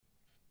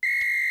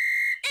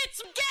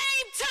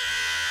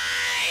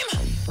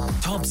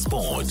Top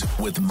Sport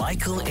with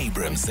Michael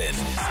Abramson.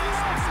 Through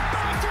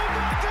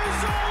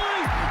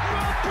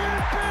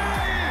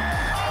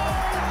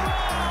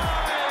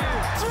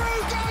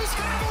goes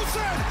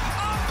Hamilton!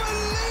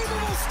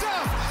 Unbelievable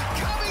stuff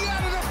coming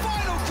out of the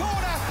final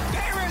corner.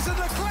 Perez and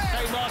Leclerc.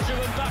 Hey,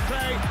 Marshall,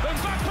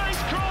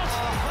 Mbappe's cross,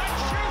 and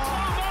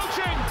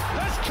Choupo-Moting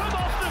has come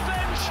off the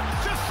bench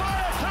to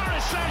fire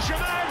Paris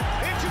Saint-Germain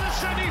into the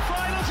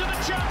semi-finals of the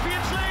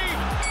Champions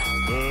League.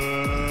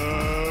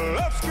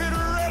 Let's get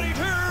ready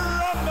to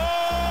rumble!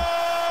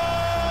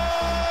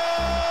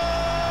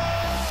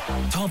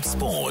 Top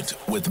Sport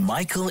with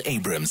Michael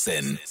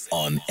Abramson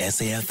on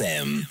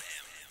SAFM.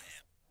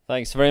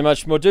 Thanks very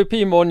much,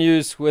 Modupi. More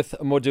news with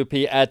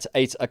Modupi at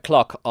 8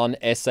 o'clock on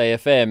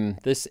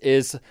SAFM. This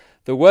is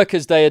the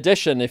Workers' Day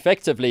edition,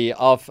 effectively,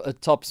 of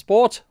Top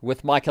Sport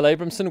with Michael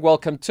Abramson.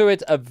 Welcome to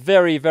it. A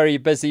very, very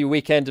busy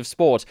weekend of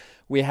sport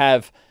we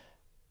have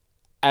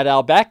at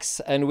our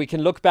backs, and we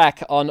can look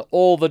back on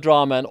all the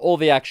drama and all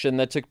the action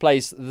that took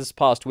place this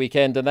past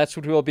weekend, and that's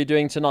what we'll be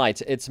doing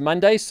tonight. It's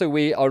Monday, so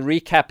we are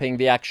recapping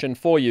the action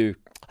for you.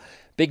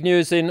 Big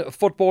news in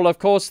football, of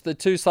course. The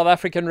two South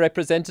African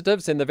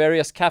representatives in the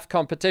various CAF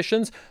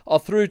competitions are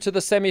through to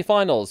the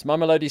semi-finals.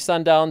 Mamelodi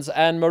Sundowns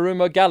and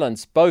Marumo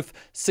Gallants both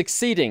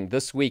succeeding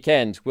this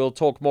weekend. We'll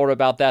talk more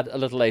about that a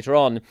little later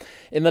on.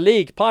 In the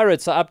league,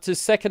 Pirates are up to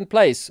second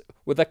place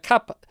with a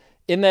cup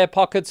in their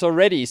pockets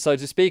already, so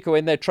to speak, or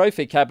in their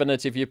trophy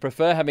cabinet if you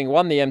prefer, having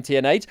won the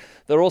MTN 8.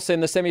 They're also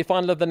in the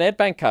semi-final of the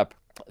Nedbank Cup.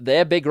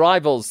 They're big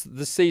rivals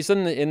this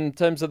season in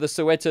terms of the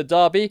Soweto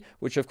Derby,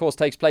 which of course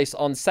takes place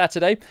on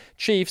Saturday.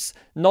 Chiefs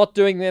not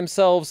doing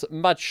themselves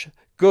much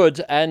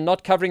good and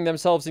not covering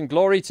themselves in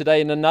glory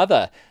today in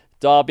another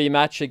Derby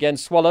match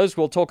against Swallows.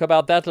 We'll talk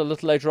about that a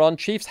little later on.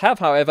 Chiefs have,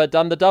 however,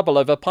 done the double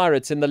over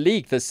Pirates in the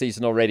league this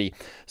season already.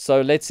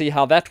 So let's see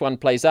how that one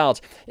plays out.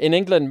 In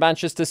England,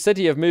 Manchester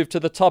City have moved to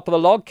the top of the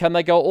log. Can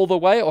they go all the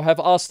way, or have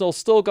Arsenal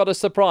still got a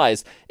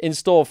surprise in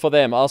store for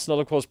them?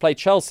 Arsenal, of course, play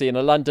Chelsea in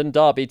a London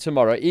derby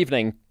tomorrow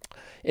evening.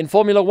 In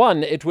Formula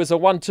One, it was a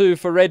 1-2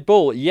 for Red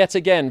Bull yet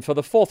again for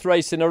the fourth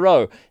race in a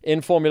row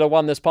in Formula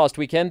One this past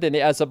weekend in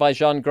the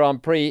Azerbaijan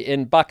Grand Prix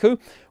in Baku.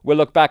 We'll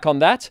look back on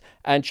that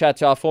and chat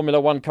to our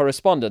Formula One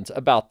correspondent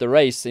about the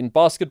race. In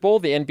basketball,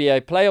 the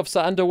NBA playoffs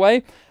are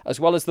underway, as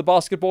well as the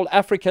Basketball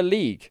Africa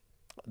League.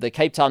 The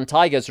Cape Town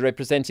Tigers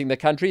representing the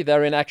country,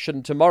 they're in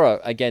action tomorrow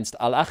against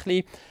Al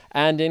Ahly.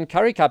 And in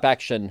Currie Cup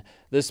action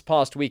this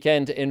past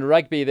weekend in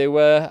rugby, there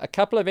were a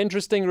couple of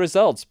interesting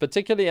results,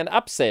 particularly an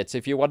upset,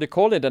 if you want to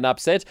call it an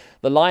upset.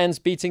 The Lions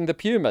beating the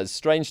Pumas.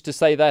 Strange to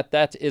say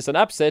that is an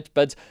upset,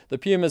 but the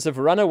Pumas have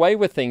run away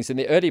with things in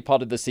the early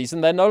part of the season.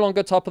 They're no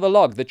longer top of the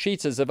log. The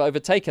Cheetahs have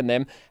overtaken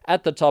them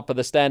at the top of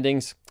the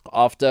standings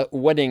after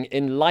winning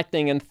in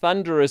lightning and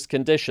thunderous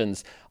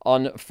conditions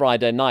on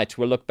Friday night.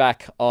 We'll look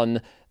back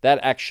on that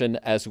action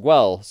as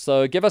well.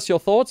 So give us your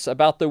thoughts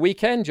about the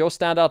weekend, your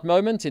standout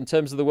moment in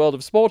terms of the world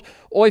of sport,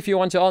 or if you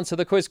want to answer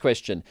the quiz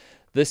question,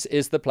 this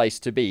is the place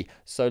to be.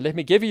 So let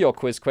me give you your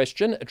quiz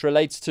question. It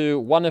relates to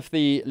one of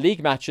the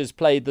league matches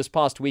played this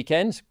past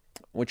weekend,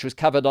 which was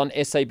covered on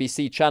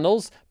SABC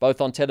channels,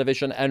 both on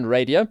television and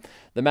radio.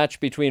 The match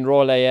between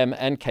Royal AM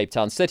and Cape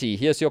Town City.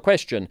 Here's your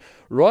question.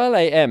 Royal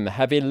AM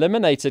have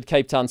eliminated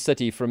Cape Town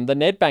City from the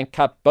Nedbank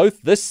Cup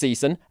both this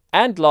season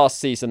and last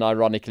season,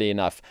 ironically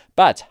enough.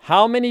 But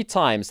how many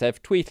times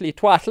have Tweetly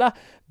Twatla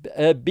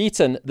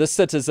beaten the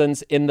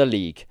Citizens in the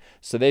league?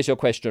 So there's your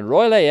question.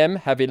 Royal AM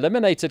have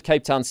eliminated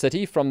Cape Town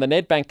City from the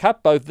Nedbank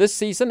Cup both this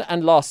season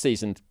and last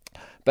season.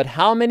 But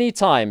how many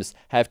times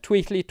have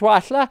Tweetly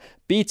Twatla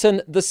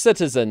beaten the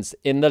Citizens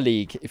in the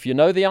league? If you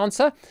know the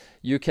answer,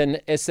 you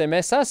can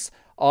SMS us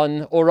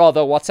on, or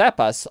rather WhatsApp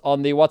us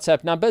on the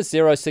WhatsApp number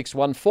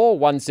 0614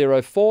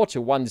 104 to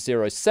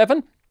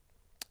 107.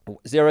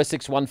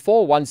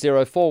 0614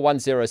 104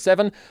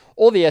 107,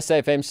 or the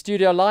SAFM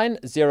studio line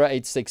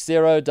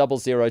 0860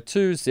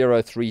 002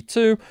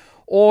 032,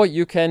 or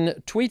you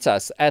can tweet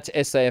us at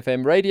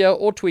SAFM Radio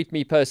or tweet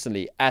me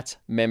personally at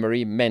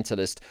Memory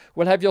Mentalist.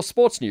 We'll have your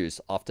sports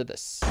news after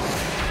this.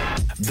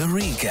 The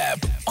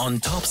recap on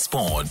Top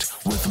Sport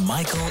with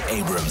Michael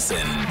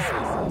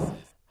Abramson.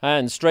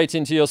 And straight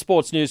into your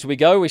sports news we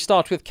go. We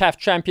start with CAF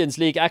Champions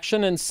League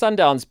action, and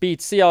Sundowns beat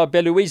CR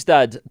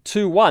Belouizdad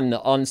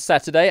 2-1 on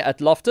Saturday at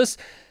Loftus,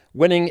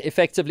 winning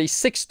effectively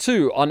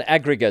 6-2 on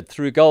aggregate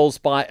through goals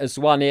by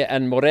Zwane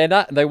and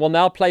Morena. They will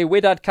now play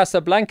Wydad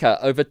Casablanca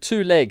over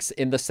 2 legs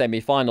in the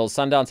semi-finals.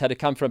 Sundowns had to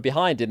come from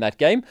behind in that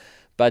game,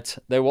 but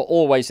they were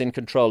always in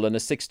control, and a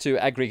 6-2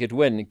 aggregate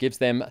win gives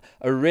them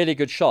a really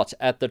good shot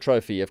at the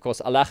trophy. Of course,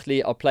 Al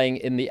Ahly are playing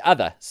in the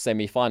other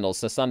semi-finals,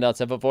 so Sundowns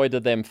have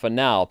avoided them for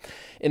now.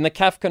 In the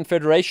CAF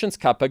Confederations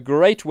Cup, a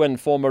great win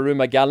for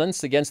Marumo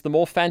Gallants against the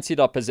more fancied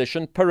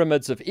opposition,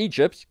 Pyramids of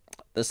Egypt.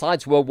 The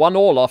sides were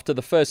 1-1 after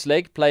the first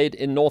leg, played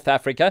in North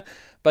Africa,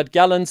 but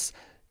Gallants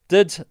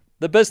did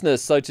the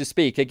business, so to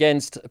speak,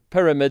 against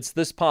Pyramids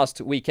this past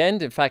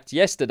weekend. In fact,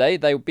 yesterday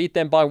they beat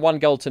them by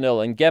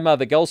 1-0, and Ngema,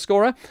 the goal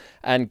scorer,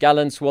 and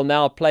Gallants will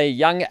now play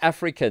Young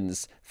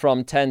Africans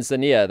from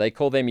Tanzania. They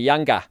call them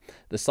Yanga,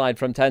 the side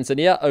from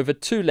Tanzania, over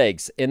 2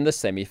 legs in the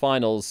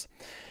semi-finals.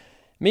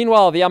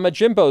 Meanwhile, the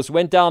Amajimbos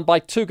went down by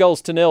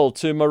 2-0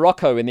 to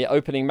Morocco in the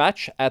opening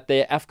match at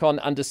their AFCON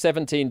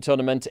Under-17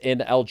 tournament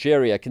in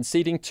Algeria,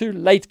 conceding 2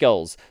 late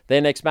goals.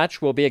 Their next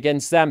match will be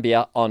against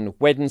Zambia on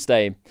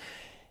Wednesday.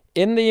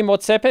 In the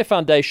Motsepe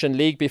Foundation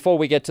League, before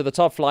we get to the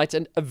top flight,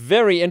 and a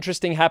very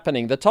interesting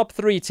happening. The top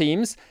 3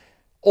 teams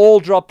all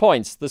drop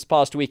points this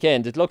past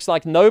weekend. It looks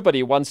like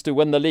nobody wants to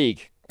win the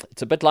league.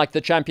 It's a bit like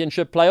the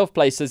championship playoff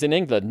places in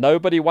England.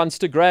 Nobody wants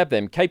to grab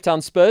them. Cape Town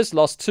Spurs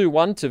lost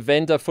 2-1 to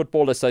Venda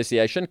Football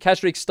Association.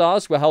 Keswick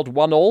Stars were held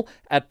 1-1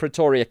 at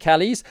Pretoria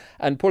Callies.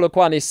 And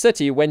Polokwane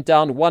City went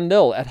down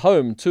 1-0 at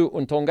home to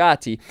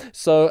Untongati.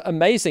 So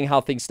amazing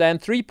how things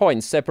stand. 3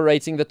 points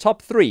separating the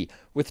top 3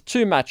 with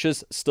 2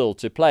 matches still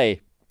to play.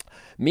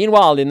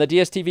 Meanwhile, in the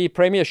DStv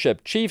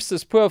Premiership,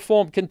 Chiefs' poor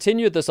form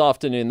continued this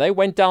afternoon. They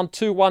went down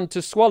 2-1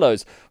 to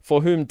Swallows,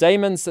 for whom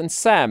Damons and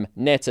Sam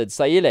netted,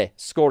 Saile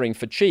scoring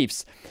for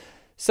Chiefs.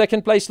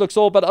 Second place looks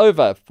all but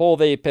over for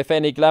the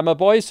Pefeni Glamour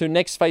Boys, who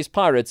next face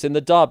Pirates in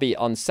the derby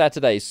on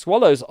Saturday.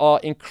 Swallows are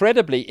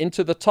incredibly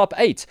into the top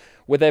 8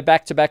 with their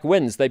back-to-back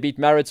wins. They beat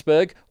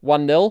Maritzburg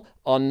 1-0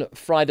 on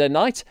Friday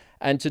night,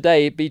 and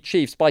today beat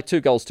Chiefs by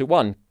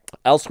 2-1.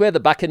 Elsewhere, the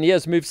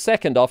Buccaneers moved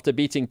second after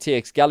beating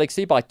TX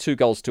Galaxy by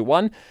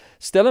 2-1.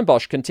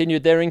 Stellenbosch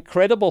continued their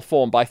incredible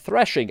form by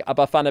thrashing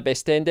Abafana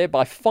Bestende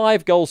by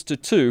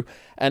 5-2.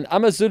 And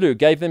Amazulu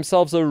gave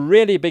themselves a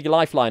really big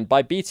lifeline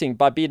by beating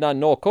Babina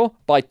Noko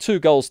by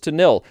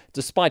 2-0,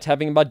 despite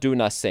having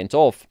Maduna sent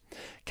off.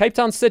 Cape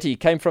Town City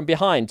came from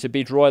behind to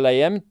beat Royal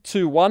AM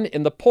 2-1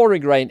 in the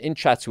pouring rain in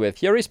Chatsworth.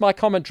 Here is my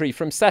commentary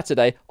from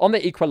Saturday on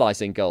the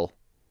equalising goal.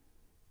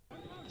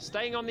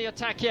 Staying on the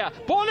attack here.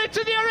 Ball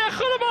into the area.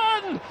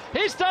 Khulaman!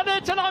 He's done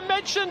it, and I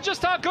mentioned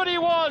just how good he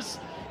was.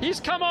 He's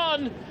come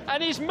on,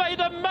 and he's made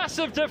a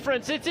massive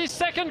difference. It's his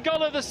 2nd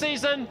goal of the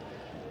season.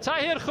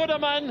 Tahir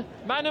Khulaman,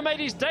 man who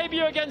made his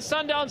debut against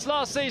Sundowns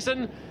last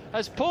season,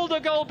 has pulled a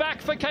goal back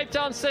for Cape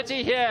Town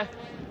City here.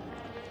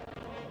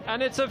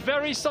 And it's a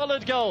very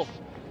solid goal.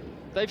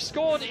 They've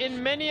scored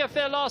in many of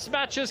their last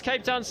matches,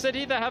 Cape Town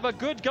City. They have a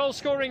good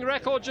goal-scoring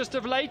record just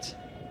of late.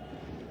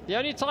 The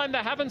only time they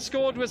haven't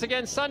scored was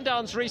against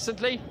Sundowns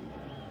recently.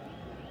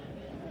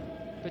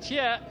 But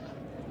here,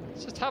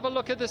 let's just have a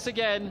look at this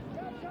again.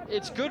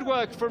 It's good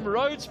work from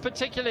Rhodes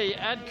particularly,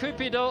 and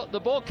Cupido. The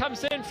ball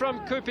comes in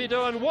from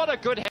Cupido, and what a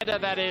good header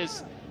that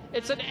is.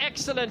 It's an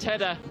excellent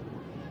header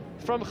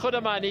from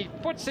Khudamani. He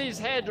puts his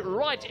head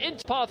right into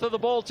the path of the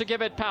ball to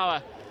give it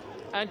power.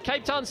 And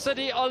Cape Town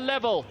City are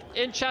level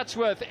in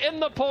Chatsworth in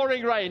the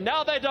pouring rain.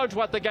 Now they don't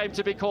want the game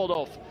to be called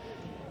off.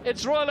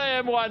 It's Royal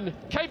AM 1,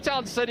 Cape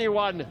Town City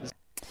 1.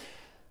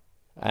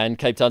 And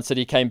Cape Town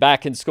City came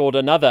back and scored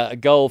another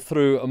goal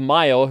through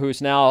Mayo,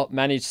 who's now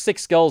managed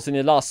 6 goals in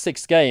the last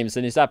 6 games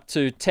and is up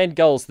to 10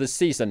 goals this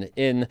season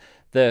in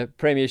the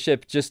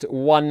Premiership, just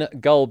 1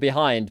 goal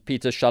behind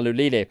Peter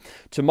Shalulile.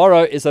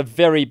 Tomorrow is a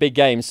very big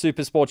game.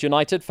 SuperSport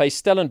United face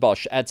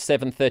Stellenbosch at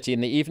 7:30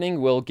 in the evening.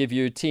 We'll give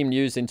you team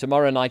news in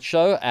tomorrow night's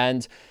show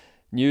and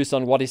news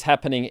on what is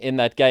happening in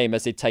that game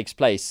as it takes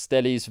place.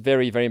 Stelli's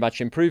very, very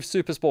much improved.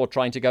 SuperSport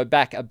trying to go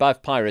back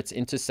above Pirates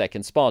into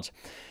 2nd spot.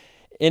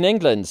 In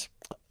England,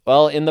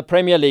 well, in the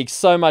Premier League,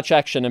 so much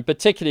action, and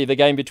particularly the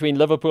game between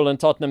Liverpool and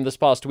Tottenham this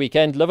past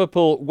weekend.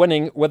 Liverpool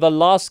winning with a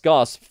last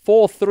gasp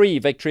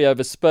 4-3 victory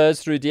over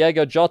Spurs through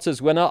Diego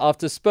Jota's winner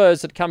after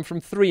Spurs had come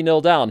from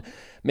 3-0 down.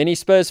 Many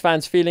Spurs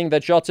fans feeling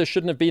that Jota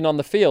shouldn't have been on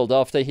the field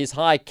after his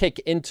high kick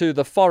into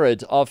the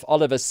forehead of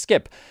Oliver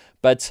Skipp.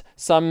 But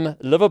some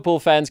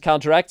Liverpool fans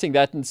counteracting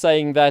that and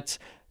saying that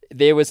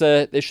there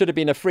should have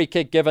been a free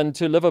kick given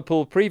to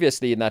Liverpool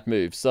previously in that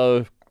move.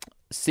 So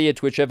see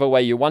it whichever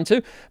way you want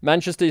to.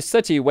 Manchester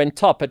City went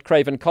top at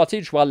Craven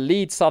Cottage, while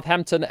Leeds,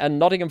 Southampton and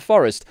Nottingham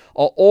Forest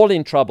are all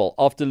in trouble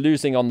after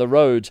losing on the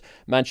road.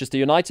 Manchester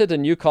United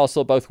and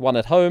Newcastle both won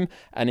at home,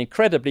 and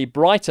incredibly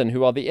Brighton,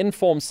 who are the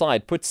informed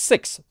side, put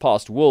 6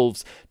 past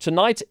Wolves.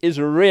 Tonight is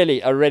really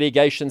a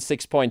relegation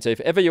 6-pointer. If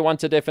ever you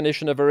want a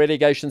definition of a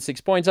relegation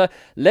 6-pointer,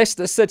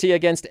 Leicester City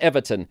against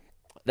Everton.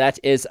 That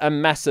is a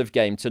massive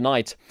game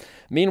tonight.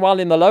 Meanwhile,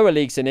 in the lower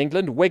leagues in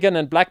England, Wigan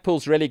and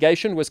Blackpool's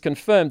relegation was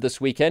confirmed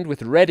this weekend,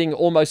 with Reading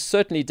almost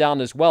certainly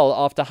down as well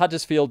after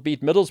Huddersfield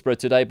beat Middlesbrough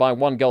today by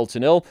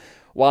 1-0.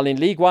 While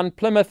in League One,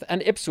 Plymouth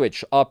and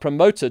Ipswich are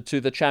promoted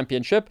to the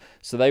Championship,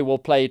 so they will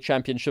play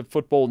Championship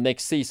football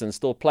next season.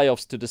 Still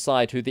playoffs to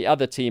decide who the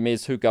other team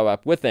is who go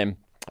up with them.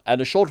 And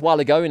a short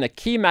while ago, in a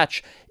key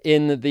match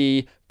in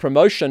the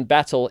promotion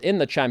battle in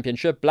the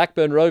Championship,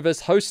 Blackburn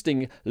Rovers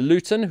hosting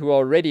Luton, who are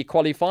already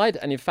qualified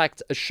and in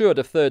fact assured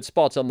a 3rd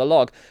spot on the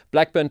log.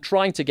 Blackburn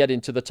trying to get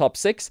into the top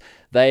 6.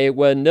 They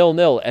were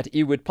 0-0 at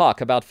Ewood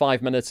Park about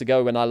 5 minutes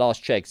ago when I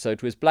last checked. So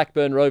it was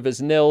Blackburn Rovers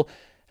 0,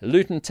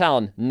 Luton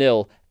Town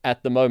 0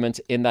 at the moment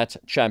in that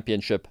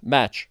Championship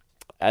match.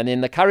 And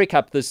in the Currie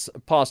Cup this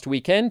past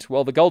weekend,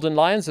 well, the Golden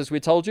Lions, as we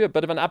told you, a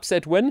bit of an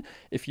upset win,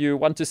 if you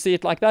want to see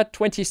it like that,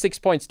 26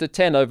 points to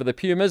 10 over the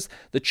Pumas.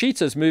 The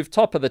Cheetahs moved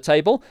top of the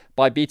table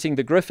by beating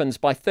the Griffins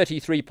by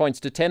 33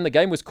 points to 10. The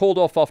game was called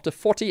off after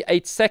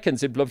 48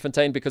 seconds in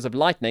Bloemfontein because of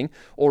lightning,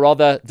 or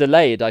rather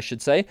delayed, I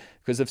should say,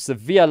 because of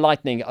severe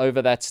lightning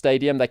over that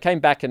stadium. They came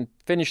back and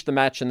finished the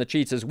match and the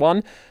Cheetahs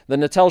won. The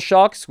Natal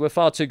Sharks were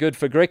far too good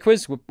for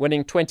Griquas,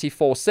 winning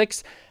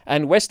 24-6.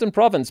 And Western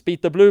Province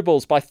beat the Blue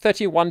Bulls by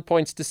 31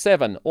 points to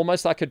 7,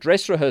 almost like a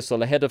dress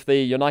rehearsal ahead of the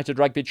United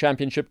Rugby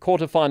Championship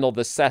quarterfinal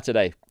this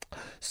Saturday.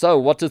 So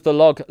what does the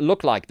log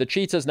look like? The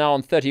Cheetahs now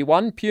on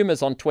 31,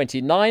 Pumas on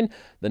 29,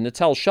 the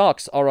Natal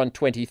Sharks are on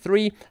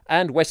 23,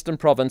 and Western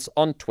Province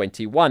on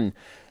 21.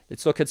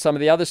 Let's look at some of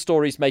the other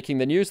stories making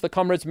the news. The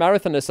Comrades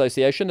Marathon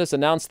Association has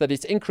announced that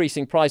its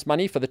increasing prize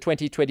money for the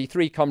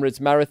 2023 Comrades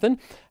Marathon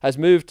has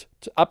moved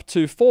up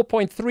to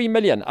 4.3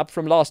 million, up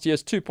from last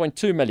year's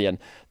 2.2 million.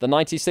 The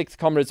 96th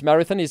Comrades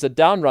Marathon is a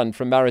down run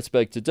from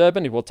Maritzburg to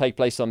Durban. It will take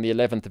place on the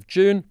 11th of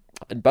June.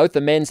 And both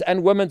the men's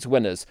and women's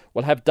winners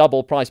will have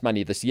double prize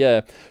money this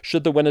year.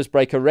 Should the winners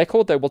break a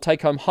record, they will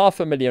take home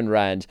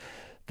R500,000.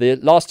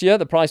 Last year,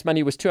 the prize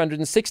money was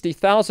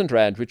 260,000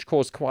 Rand, which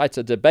caused quite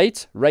a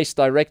debate. Race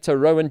director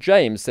Rowan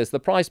James says the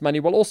prize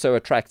money will also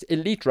attract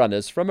elite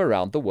runners from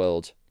around the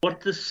world. What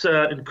this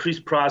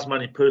increased prize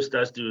money purse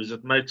does do is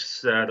it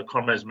makes the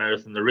Comrades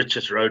Marathon the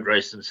richest road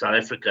race in South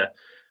Africa,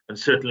 and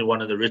certainly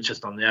one of the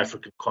richest on the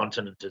African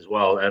continent as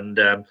well. And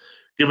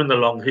given the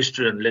long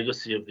history and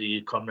legacy of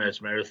the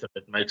Comrades Marathon,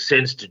 it makes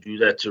sense to do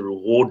that, to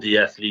reward the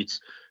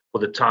athletes for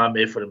the time,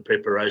 effort and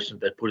preparation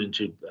they put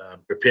into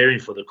preparing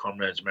for the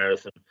Comrades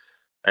Marathon.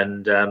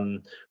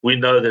 And we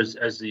know that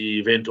as the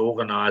event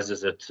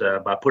organizes it,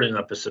 by putting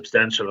up a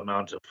substantial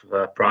amount of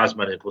prize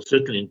money, it will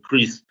certainly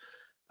increase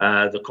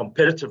the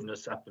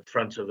competitiveness up in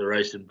front of the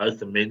race in both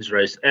the men's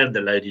race and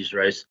the ladies'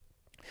 race.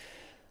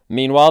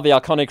 Meanwhile, the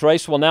iconic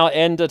race will now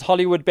end at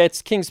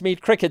Hollywoodbets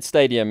Kingsmead Cricket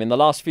Stadium. In the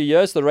last few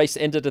years, the race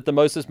ended at the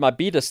Moses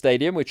Mabhida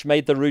Stadium, which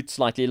made the route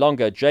slightly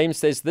longer. James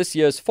says this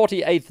year's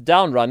 48th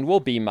down run will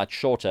be much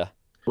shorter.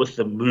 With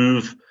the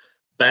move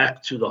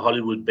back to the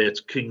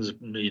Hollywoodbets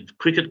Kingsmead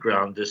Cricket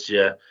Ground this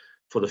year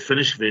for the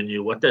finish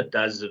venue, what that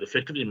does is it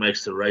effectively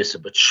makes the race a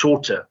bit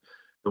shorter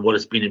than what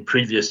it's been in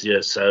previous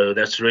years. So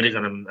that's really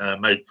going to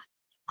make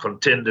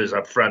contenders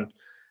up front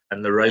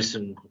and the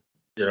racing,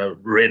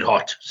 red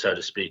hot, so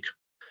to speak.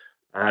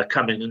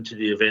 Coming into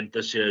the event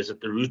this year is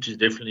that the route is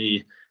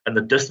definitely, and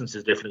the distance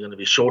is definitely going to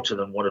be shorter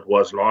than what it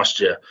was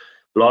last year.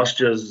 Last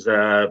year's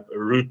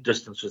route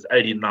distance was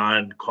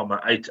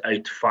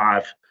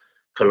 89,885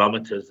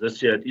 kilometers.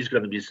 This year it is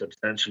going to be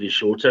substantially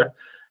shorter,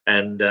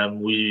 and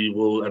we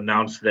will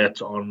announce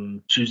that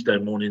on Tuesday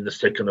morning, the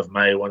 2nd of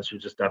May, once we've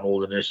just done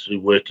all the necessary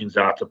workings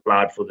out,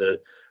 applied for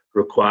the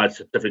required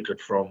certificate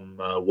from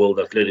World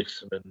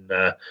Athletics, and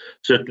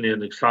certainly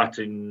an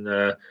exciting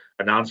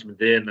announcement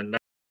there. And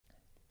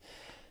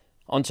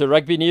on to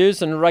rugby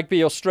news, and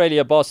Rugby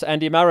Australia boss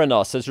Andy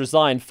Marinos has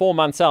resigned 4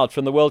 months out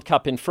from the World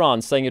Cup in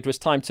France, saying it was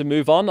time to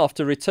move on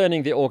after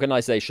returning the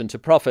organisation to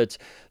profit.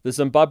 The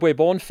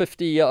Zimbabwe-born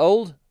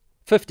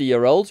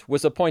 50-year-old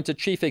was appointed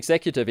chief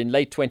executive in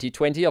late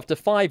 2020 after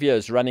 5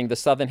 years running the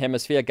Southern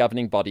Hemisphere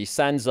governing body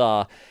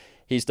SANZAAR.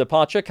 His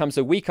departure comes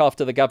a week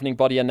after the governing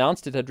body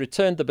announced it had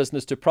returned the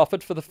business to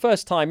profit for the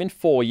first time in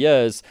 4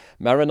 years.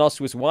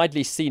 Marinos was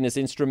widely seen as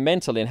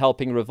instrumental in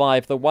helping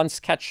revive the once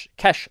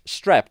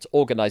cash-strapped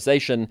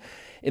organisation.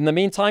 In the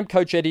meantime,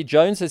 coach Eddie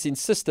Jones has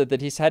insisted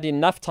that he's had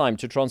enough time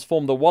to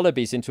transform the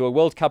Wallabies into a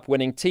World Cup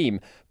winning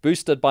team,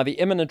 boosted by the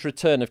imminent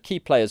return of key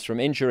players from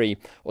injury.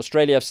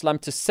 Australia have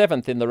slumped to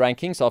 7th in the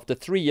rankings after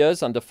 3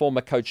 years under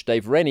former coach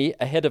Dave Rennie,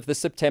 ahead of the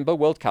September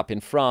World Cup in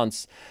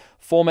France.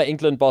 Former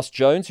England boss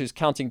Jones, who's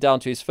counting down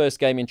to his first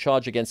game in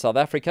charge against South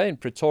Africa in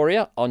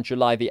Pretoria on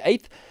July the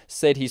 8th,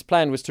 said his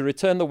plan was to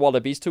return the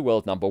Wallabies to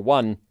world number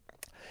 1.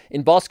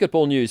 In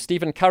basketball news,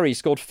 Stephen Curry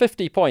scored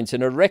 50 points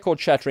in a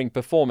record-shattering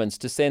performance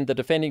to send the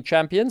defending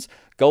champions,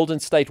 Golden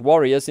State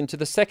Warriors, into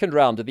the second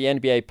round of the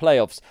NBA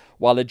playoffs,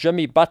 while a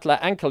Jimmy Butler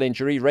ankle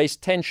injury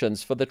raised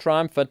tensions for the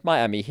triumphant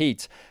Miami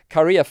Heat.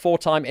 Curry, a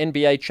 4-time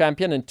NBA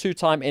champion and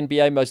 2-time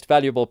NBA Most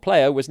Valuable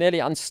Player, was nearly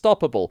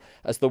unstoppable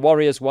as the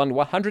Warriors won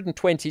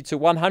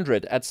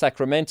 120-100 at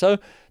Sacramento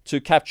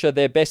to capture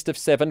their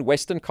best-of-7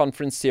 Western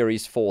Conference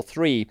Series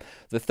 4-3.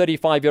 The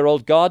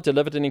 35-year-old guard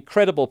delivered an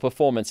incredible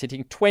performance,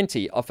 hitting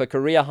 20 off a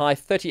career-high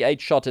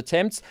 38 shot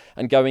attempts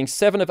and going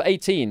 7 of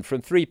 18 from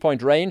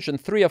three-point range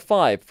and 3 of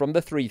 5 from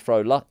the free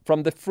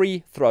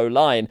throw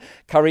line.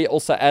 Curry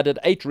also added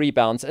 8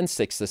 rebounds and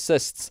 6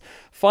 assists.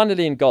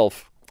 Finally, in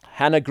golf,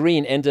 Hannah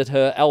Green ended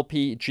her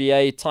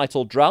LPGA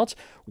title drought,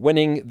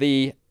 winning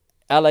the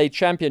LA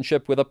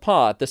Championship with a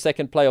par at the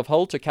second playoff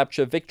hole to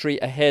capture victory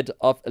ahead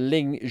of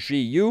Ling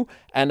Ji-yu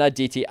and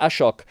Aditi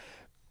Ashok.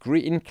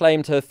 Green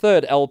claimed her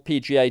third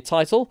LPGA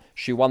title.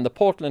 She won the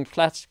Portland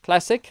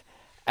Classic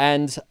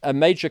and a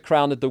major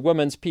crown at the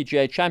Women's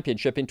PGA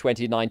Championship in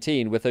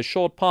 2019 with her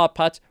short par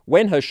putt.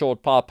 When her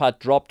short par putt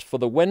dropped for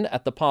the win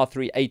at the par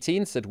 3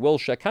 18th at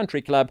Wilshire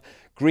Country Club,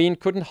 Green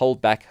couldn't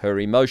hold back her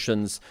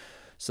emotions.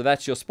 So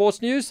that's your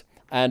sports news.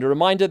 And a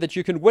reminder that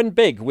you can win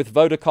big with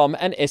Vodacom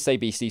and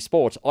SABC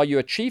Sport. Are you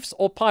a Chiefs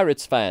or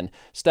Pirates fan?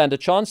 Stand a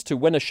chance to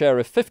win a share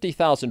of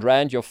 50,000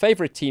 Rand, your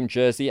favorite team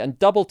jersey, and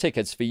double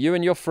tickets for you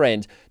and your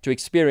friend to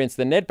experience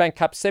the Nedbank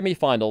Cup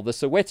semi-final, the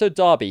Soweto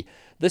Derby,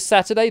 this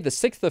Saturday, the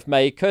 6th of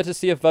May,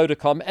 courtesy of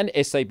Vodacom and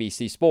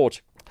SABC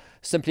Sport.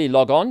 Simply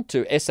log on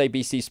to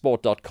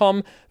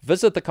sabcsport.com,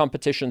 visit the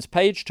competitions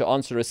page to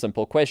answer a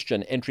simple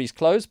question. Entries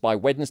close by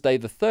Wednesday,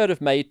 the 3rd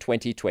of May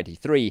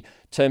 2023.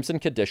 Terms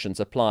and conditions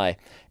apply.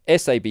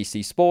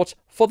 SABC Sport,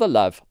 for the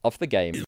love of the game.